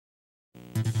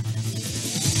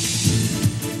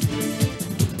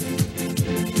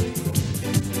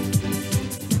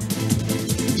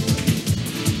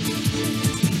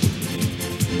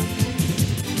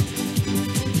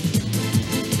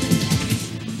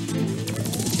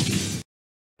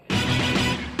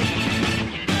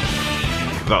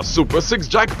The Super 6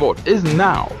 jackpot is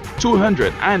now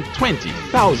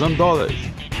 $220,000.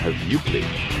 Have you played?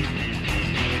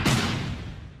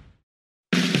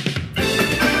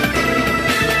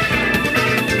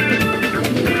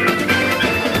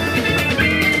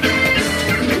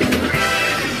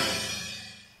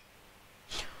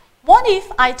 What if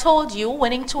I told you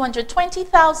winning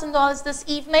 $220,000 this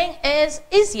evening is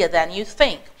easier than you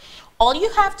think? All you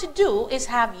have to do is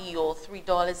have your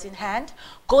 $3 in hand,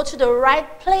 go to the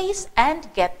right place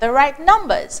and get the right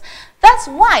numbers. That's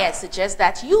why I suggest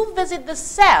that you visit the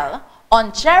cell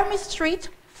on Jeremy Street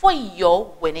for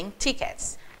your winning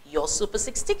tickets. Your Super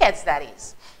 6 tickets, that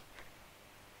is.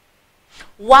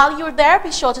 While you're there,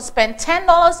 be sure to spend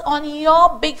 $10 on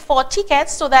your Big 4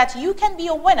 tickets so that you can be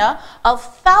a winner of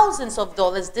thousands of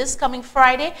dollars this coming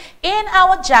Friday in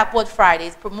our Jackpot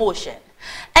Fridays promotion.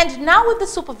 And now, with the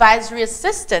supervisory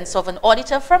assistance of an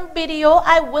auditor from Video,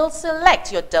 I will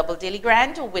select your double daily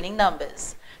grand winning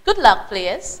numbers. Good luck,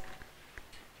 players.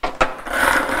 The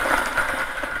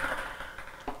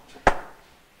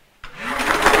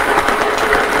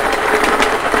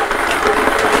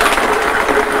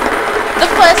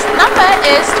first number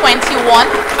is 21.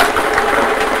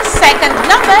 Second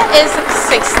number is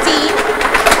 16.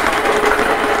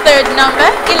 Third number,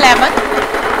 11.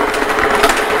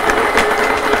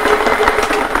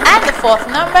 And the fourth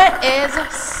number is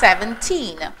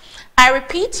 17. I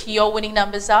repeat, your winning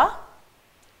numbers are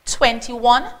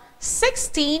 21,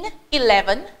 16,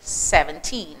 11,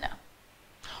 17.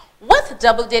 With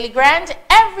Double Daily Grand,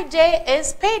 every day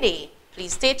is payday.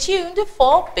 Please stay tuned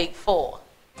for Big 4.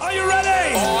 Are you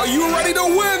ready? Are you ready to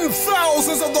win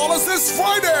thousands of dollars this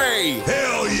Friday?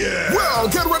 Hell yeah! Well,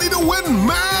 get ready to win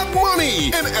mad money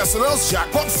in SNL's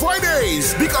Jackpot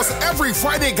Fridays, because every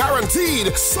Friday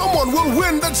guaranteed, someone will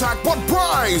win the jackpot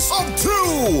prize of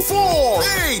 $2, $4,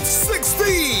 $8,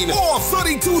 $16, or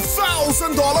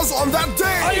 $32,000 on that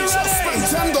day. Are you ready? Just spend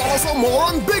 $10 or more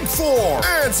on Big 4,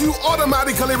 and you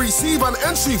automatically receive an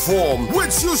entry form,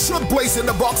 which you should place in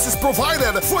the boxes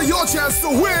provided for your chance to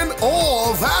win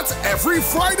all that every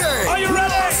Friday. Are you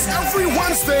ready? Plus, every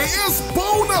Wednesday is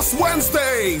Bonus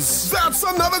Wednesdays. That's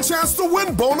another chance to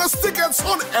win bonus tickets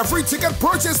on every ticket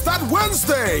purchased that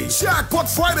Wednesday. Jackpot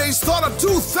Fridays start at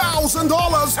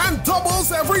 $2,000 and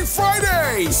doubles every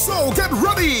Friday. So get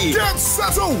ready, get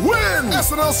set to win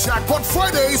SNL's Jackpot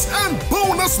Fridays and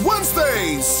Bonus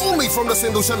Wednesdays. Only from the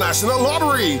St. Lucia National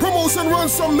Lottery. Promotion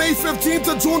runs from May 15th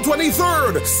to June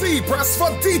 23rd. See press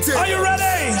for details. Are you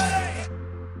ready?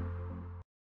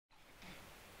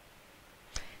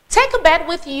 Take a bet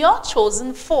with your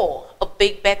chosen 4. A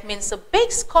big bet means a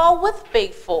big score with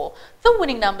Big 4. The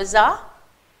winning numbers are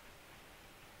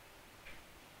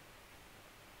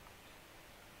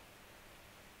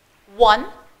 1,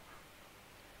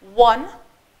 1,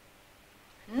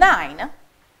 9,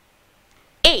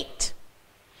 8.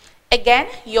 Again,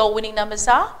 your winning numbers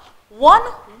are 1,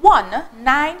 1,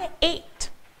 9, 8.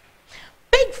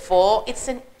 Big 4, it's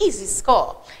an easy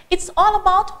score. It's all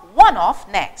about one-off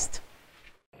next.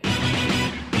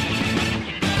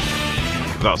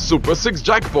 The Super 6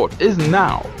 jackpot is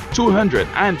now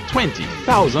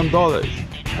 $220,000.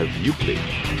 Have you played?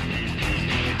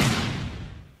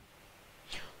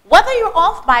 Whether you're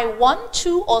off by 1,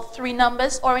 2, or 3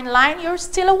 numbers or in line, you're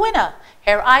still a winner.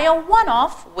 Here are your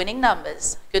one-off winning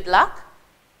numbers. Good luck.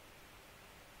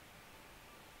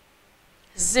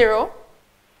 0,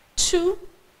 2,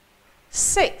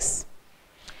 6.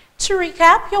 To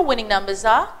recap, your winning numbers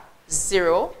are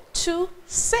 0, 2,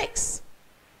 6.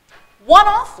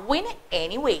 One-off, win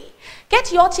anyway.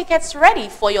 Get your tickets ready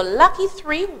for your lucky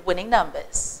 3 winning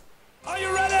numbers. Are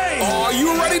you ready? Are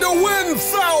you ready to win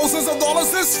thousands of dollars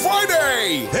this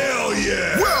Friday? Hell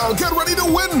yeah! Well, get ready to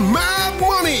win mad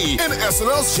money in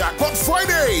SNL's Jackpot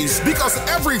Fridays, because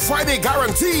every Friday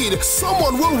guaranteed,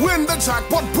 someone will win the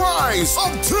jackpot prize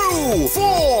of $2,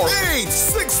 $4, $8,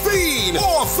 $16,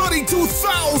 or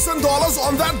 $32,000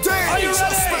 on that day. Are you ready?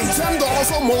 Just spend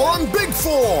 $10 or more on Big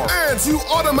 4, and you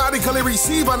automatically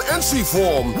receive an entry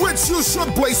form, which you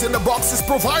should place in the boxes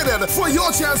provided for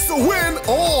your chance to win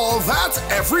all that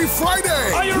every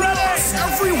Friday. Are you ready? Plus,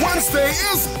 every Wednesday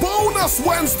is Bonus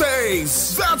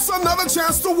Wednesdays. That's another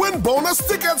chance to win bonus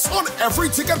tickets on every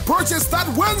ticket purchased that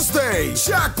Wednesday.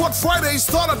 Jackpot Fridays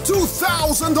start at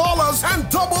 $2,000 and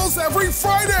doubles every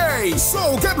Friday.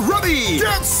 So get ready,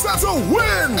 get set to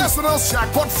win SNL's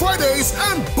Jackpot Fridays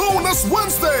and Bonus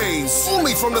Wednesdays.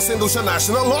 Only from the St. Lucia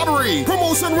National Lottery.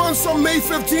 Promotion runs from May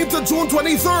 15th to June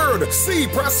 23rd. See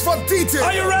press for details.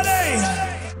 Are you ready?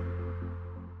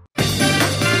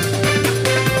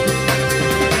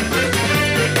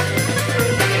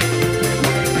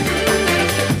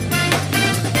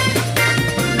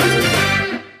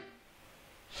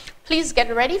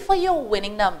 get ready for your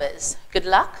winning numbers. Good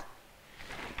luck.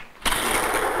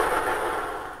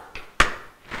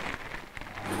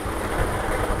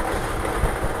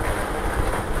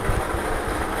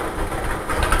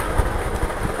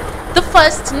 The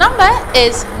first number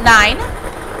is 9.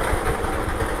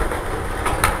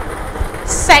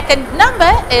 Second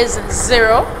number is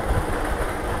 0.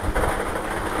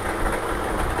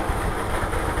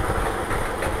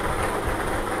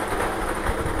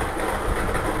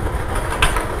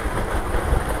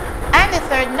 And the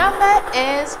third number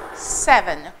is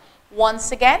 7.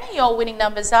 Once again, your winning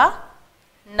numbers are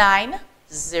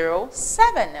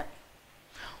 907.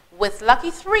 With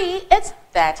Lucky 3, it's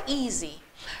that easy.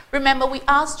 Remember, we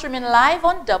are streaming live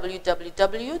on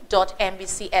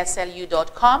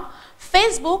www.nbcslu.com,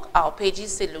 Facebook, our page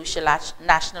is St. Lucia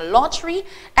National Lottery,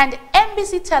 and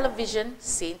NBC Television,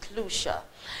 St. Lucia.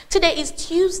 Today is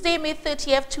Tuesday, May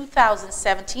 30th,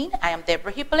 2017. I am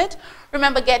Deborah Hippolyte.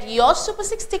 Remember, get your Super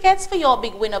 6 tickets for your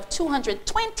big win of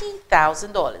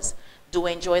 $220,000. Do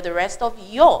enjoy the rest of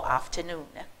your afternoon.